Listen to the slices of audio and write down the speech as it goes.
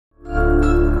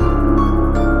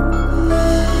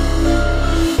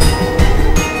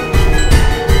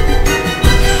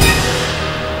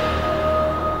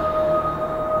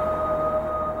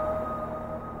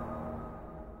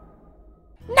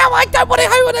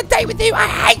a date with you. I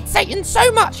hate Satan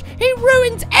so much. He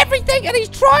ruins everything and he's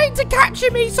trying to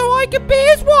capture me so I can be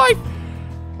his wife.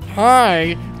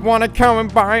 Hey, wanna come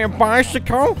and buy a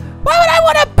bicycle? Why would I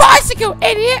want a bicycle,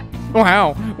 idiot?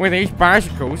 Well, with these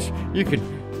bicycles, you can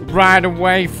ride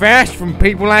away fast from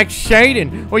people like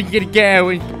Satan, or you can go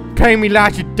and pay me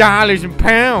lots of dollars and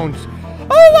pounds.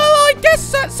 Oh, well, I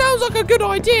guess that sounds like a good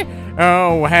idea.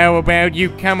 Oh, how about you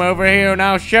come over here and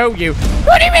I'll show you?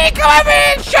 What do you mean, come over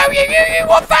here and show you? You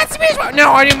want fancy me as well?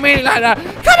 No, I didn't mean it like that.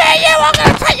 Come here, you! I'm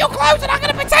gonna take your clothes and I'm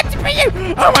gonna pretend to be you!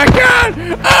 Oh my god!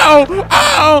 Oh!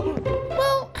 Oh!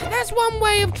 Well, that's one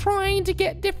way of trying to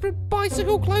get different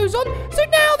bicycle clothes on. So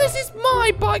now this is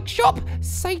my bike shop.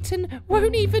 Satan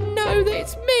won't even know that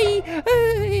it's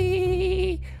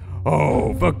me.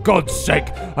 Oh, for God's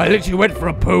sake. I literally went for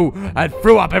a poo and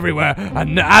threw up everywhere,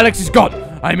 and Alex is gone.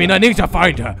 I mean, I need to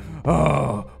find her.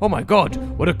 Oh my god,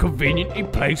 what a conveniently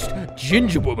placed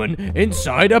ginger woman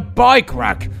inside a bike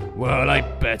rack. Well, I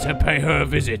better pay her a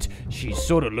visit. She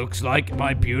sort of looks like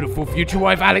my beautiful future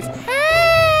wife, Alex.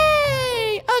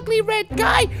 Hey, ugly red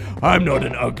guy. I'm not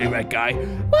an ugly red guy.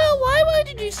 Well, why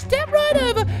did you step right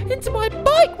over into my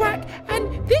bike rack?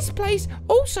 And this place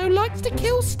also likes to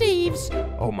kill Steves.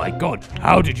 Oh my god,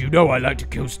 how did you know I like to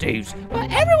kill Steves? Well,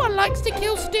 everyone likes to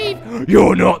kill Steve.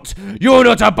 You're not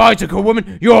a bicycle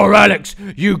woman. You're Alex.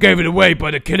 You gave it away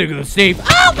by the killing of the Steve.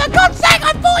 Oh, for God's sake,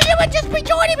 I thought you would just be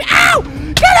joining me. Ow!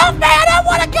 Get off me, I don't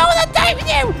want to go on a date with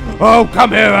you. Oh, come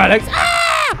here, Alex.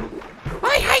 Ah!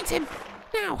 I hate him.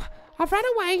 Now, I ran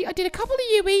away, I did a couple of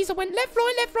U-E's, I went left,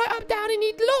 right, up, down, and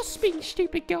he'd lost me,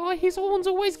 stupid guy. His horns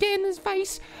always get in his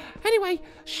face. Anyway,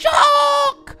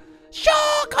 Shark!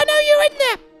 Shark, I know you're in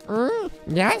there.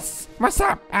 Yes? What's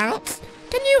up, Alex?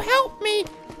 Can you help me?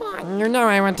 You know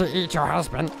I want to eat your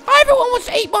husband. Everyone wants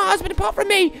to eat my husband apart from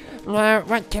me.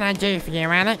 What can I do for you,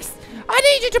 Alex? I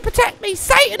need you to protect me.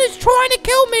 Satan is trying to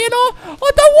kill me, and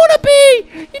I don't want to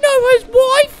be, his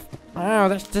wife. Oh,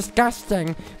 that's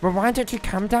disgusting. Well, why don't you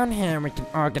come down here and we can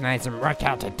organize and work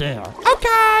out a deal?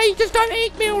 Okay, just don't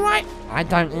eat me, alright? I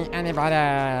don't eat anybody.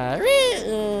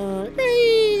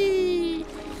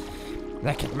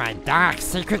 Look at my dark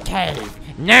secret cave.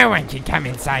 No one can come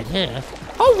inside here.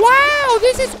 Oh, wow,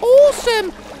 this is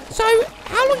awesome. So,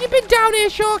 how long you been down here,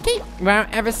 Sharky? Well,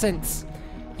 ever since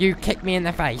you kicked me in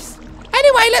the face.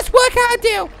 Anyway, let's work out a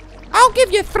deal. I'll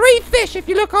give you 3 fish if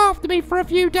you look after me for a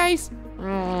few days.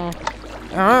 Oh,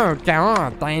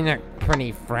 God, they look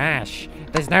pretty fresh.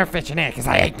 There's no fish in here because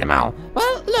I ate them all.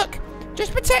 Well, look,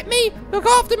 just protect me, look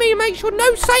after me, and make sure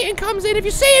no Satan comes in. If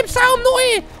you see him, say I'm not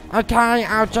here. Okay,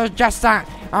 I'll do just that.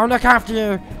 I'll look after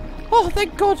you. Oh,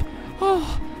 thank God.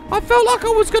 Oh, I felt like I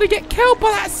was going to get killed by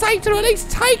that Satan, or at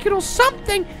least taken or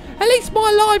something. At least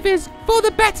my life is for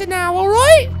the better now, all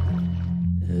right?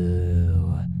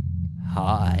 Oh,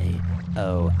 hi.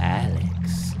 Oh, Alex.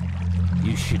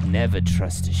 You should never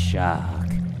trust a shark.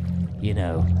 You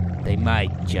know, they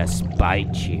might just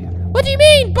bite you. What do you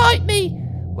mean, bite me?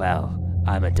 Well,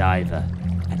 I'm a diver,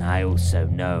 and I also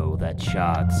know that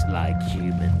sharks like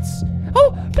humans.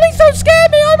 Oh, please don't scare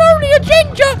me, I'm only a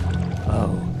ginger!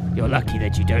 Oh, you're lucky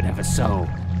that you don't have a soul,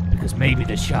 because maybe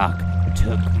the shark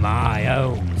took my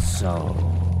own soul.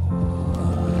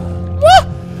 What?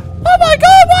 Oh my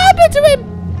God, what happened to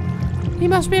him? He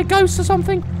must be a ghost or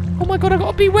something. Oh my God, I've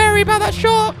got to be wary about that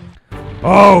shark.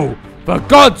 Oh, for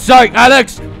God's sake,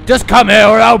 Alex, just come here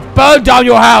or I'll burn down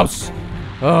your house.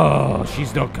 Oh,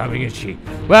 she's not coming, is she?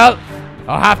 Well,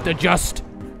 I'll have to just...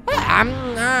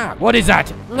 What is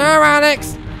that? No,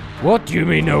 Alex. What do you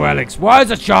mean, no, Alex? Why is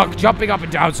a shark jumping up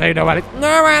and down saying no, Alex?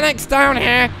 No, Alex, down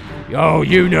here. Oh,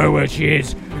 you know where she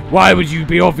is. Why would you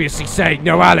be obviously saying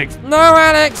no, Alex? No,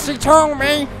 Alex, she told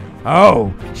me.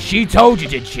 Oh, she told you,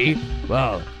 did she?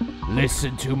 Well,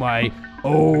 listen to my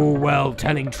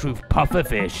telling truth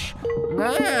pufferfish.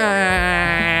 What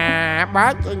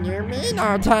do you mean,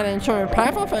 telling truth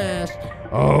pufferfish?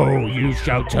 Oh, you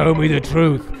shall tell me the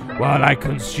truth while I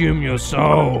consume your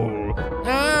soul.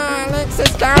 Alex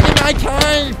is down in my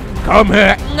cave. Come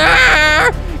here.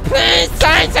 No! Please,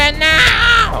 Satan, no!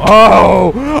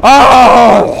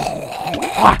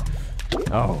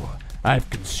 Oh, I've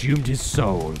consumed his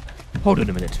soul. Hold on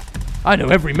a minute. I know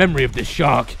every memory of this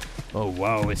shark. Oh,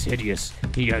 wow, it's hideous.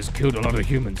 He has killed a lot of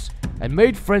humans and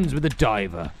made friends with a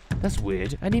diver. That's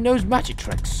weird, and he knows magic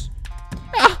tricks.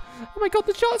 Oh my God,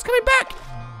 the shark's coming back.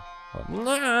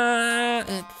 No,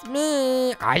 it's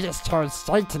me. I just told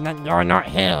Satan that you're not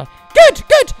here. Good.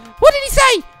 What did he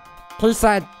say? He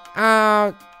said,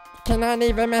 can I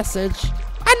leave a message?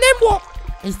 And then what?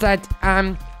 He said,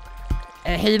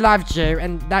 he loved you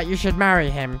and that you should marry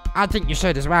him. I think you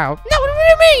should as well. No, do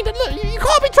you mean? Look, you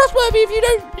can't be trustworthy if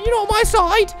you're not on my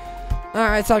side.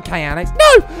 Oh, it's okay, Alex.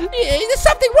 No, there's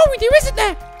something wrong with you, isn't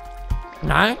there?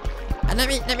 No?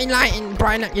 Let me lighten and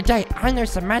brighten up your day. I know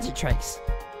some magic tricks.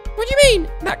 What do you mean?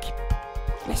 Look,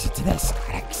 listen to this,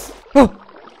 Alex. Oh.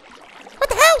 What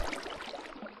the hell?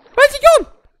 Where's he gone?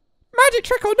 Magic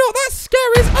trick or not, that's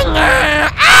scary as...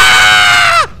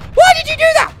 Ah! Why did you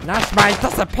do that? That's my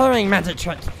disappearing magic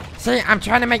trick. See, I'm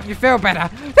trying to make you feel better.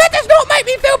 That does not make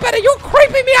me feel better. You're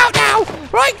creeping me out now.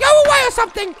 Right, go away or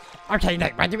something. Okay,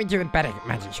 look, why don't we do a better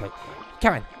magic trick?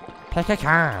 Come on, pick a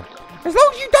card. As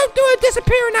long as you don't do a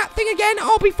disappearing that thing again,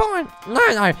 I'll be fine.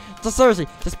 No, just seriously,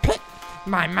 just pick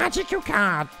my magical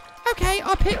card. Okay,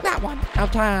 I'll pick that one.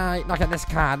 Okay, look at this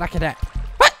card, look at it.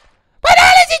 What? Where the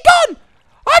hell is he gone?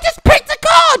 I just picked a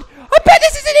card. I bet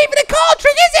this isn't even a card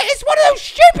trick, is it? It's one of those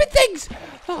stupid things.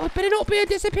 Oh, it better not be a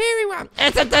disappearing one.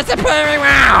 It's a disappearing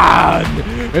one!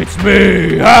 It's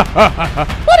me!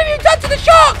 What have you done to the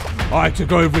shark? I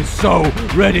took over his soul,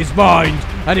 read his mind,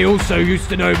 and he also used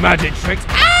to know magic tricks.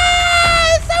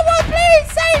 Ah! Someone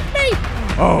please save me!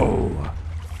 Oh.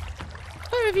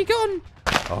 Where have you gone?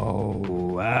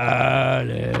 Oh,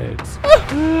 Alex.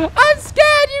 I'm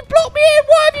scared. You blocked me in.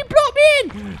 Why have you blocked me in?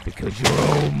 Because you're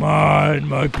all mine,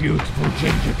 my beautiful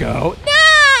ginger girl. No!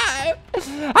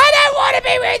 I don't want to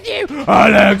be with you.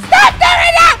 Alex! Stop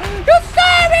doing that! You're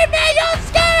scaring me. You're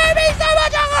scaring me so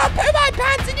much. I'm gonna poo my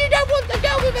pants, and you don't want the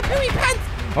girl with the pooey pants.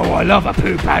 Oh, I love a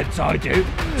poo pants, I do.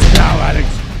 Now, Alex,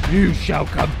 you shall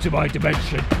come to my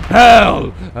dimension,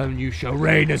 hell, and you shall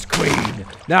reign as queen.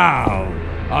 Now,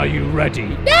 are you ready?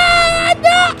 No, I'm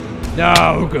not.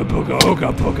 Now, ooga booga,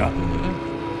 ooga booga.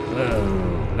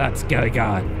 Oh, that's going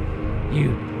on.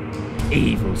 You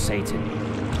evil Satan.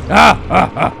 Ah, ha,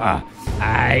 ha, ha.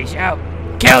 I shall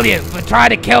kill you for trying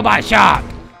to kill my shark.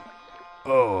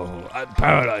 Oh, I'm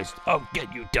paralyzed. I'll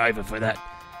get you, diver, for that.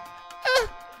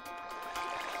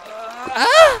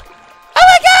 Oh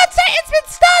my God, Satan's been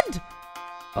stunned.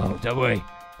 Oh, don't worry.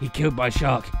 He killed my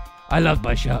shark. I love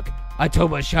my shark. I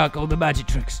told my shark all the magic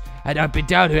tricks, and I've been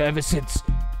down here ever since.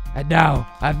 And now,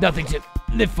 I have nothing to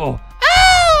live for.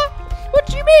 Ah! What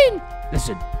do you mean?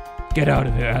 Listen, get out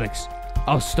of here, Alex.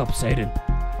 I'll stop Satan.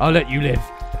 I'll let you live.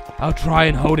 I'll try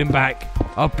and hold him back.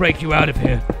 I'll break you out of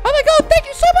here. Oh my God, thank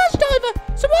you so much, Diver.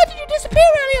 So why did you disappear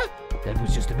earlier? That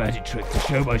was just a magic trick to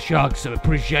show my shark some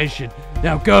appreciation.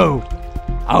 Now go.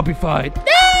 I'll be fine.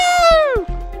 No!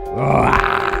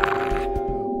 Ah!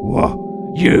 What?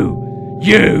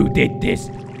 You did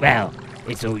this. Well,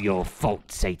 it's all your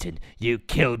fault, Satan. You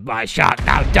killed my shark.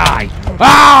 Now die.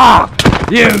 Ah!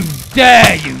 You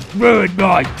dare! You ruined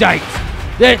my dates.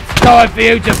 It's time for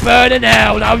you to burn in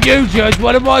hell. I'll use you as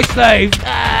one of my slaves.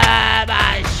 Ah,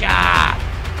 my shark.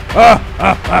 Ah,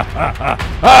 ah, ah, ah, ah,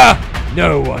 ah.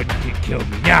 No one can kill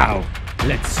me now.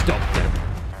 Let's stop them.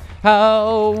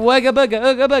 Oh, wugga bugga,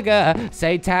 ooga bugga.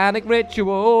 Satanic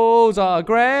rituals are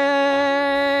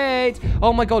great.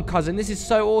 Oh my God, cousin, this is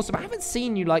so awesome. I haven't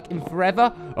seen you like in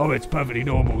forever. Oh, it's perfectly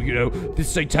normal, you know. This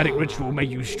satanic ritual will make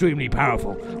you extremely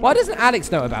powerful. Why doesn't Alex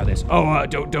know about this? Oh,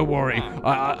 don't worry.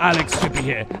 Alex should be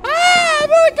here. Ah, oh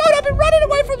my God, I've been running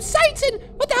away from Satan.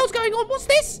 What the hell's going on? What's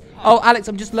this? Oh, Alex,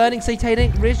 I'm just learning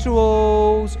satanic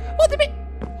rituals. What the bit?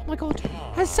 Oh my God,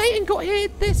 has Satan got here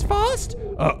this fast?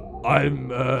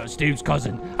 I'm Steve's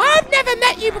cousin. I've never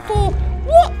met you before.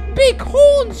 What big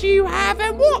horns you have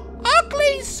and what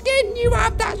ugly skin you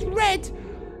have that's red.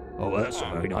 Oh, well, that's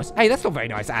not very nice. Hey, that's not very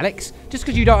nice, Alex. Just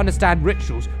because you don't understand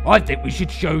rituals. I think we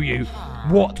should show you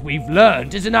what we've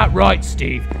learned. Isn't that right,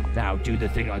 Steve? Now do the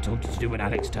thing I told you to do when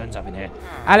Alex turns up in here.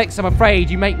 Alex, I'm afraid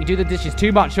you make me do the dishes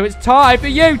too much, so it's time for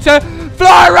you to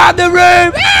fly around the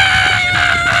room. Ah!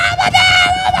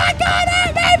 Oh my God,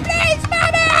 help me, please,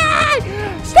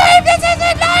 Mummy! Steve, this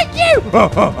isn't like you!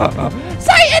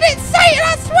 Satan, it's Satan,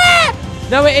 I swear!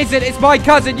 No, it isn't. It's my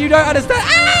cousin. You don't understand.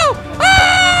 Ow!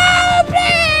 Oh,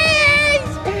 please!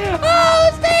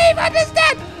 Oh, Steve,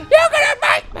 understand. You're going to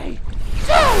make me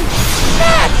so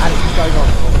mad. Alex, what's going on?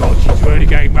 Oh, God, she's really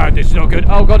getting mad. This is not good.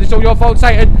 Oh, God, it's all your fault,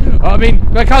 Satan. I mean,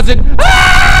 my cousin.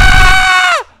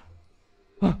 Ah!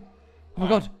 Oh, my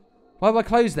God. Why have I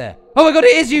closed there? Oh, my God,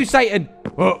 it is you, Satan.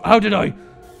 Oh, how did I?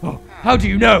 Oh, how do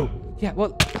you know? Yeah,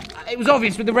 well, it was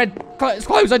obvious with the red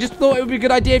clothes. I just thought it would be a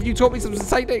good idea if you taught me some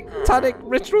satanic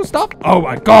ritual stuff. Oh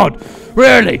my God,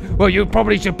 really? Well, you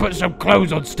probably should put some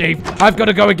clothes on, Steve. I've got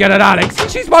to go and get an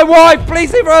Alex. She's my wife.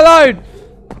 Please leave her alone.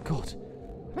 Oh God,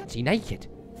 I'm actually naked.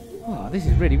 Oh, this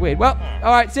is really weird. Well,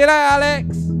 all right. See you later,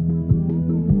 Alex.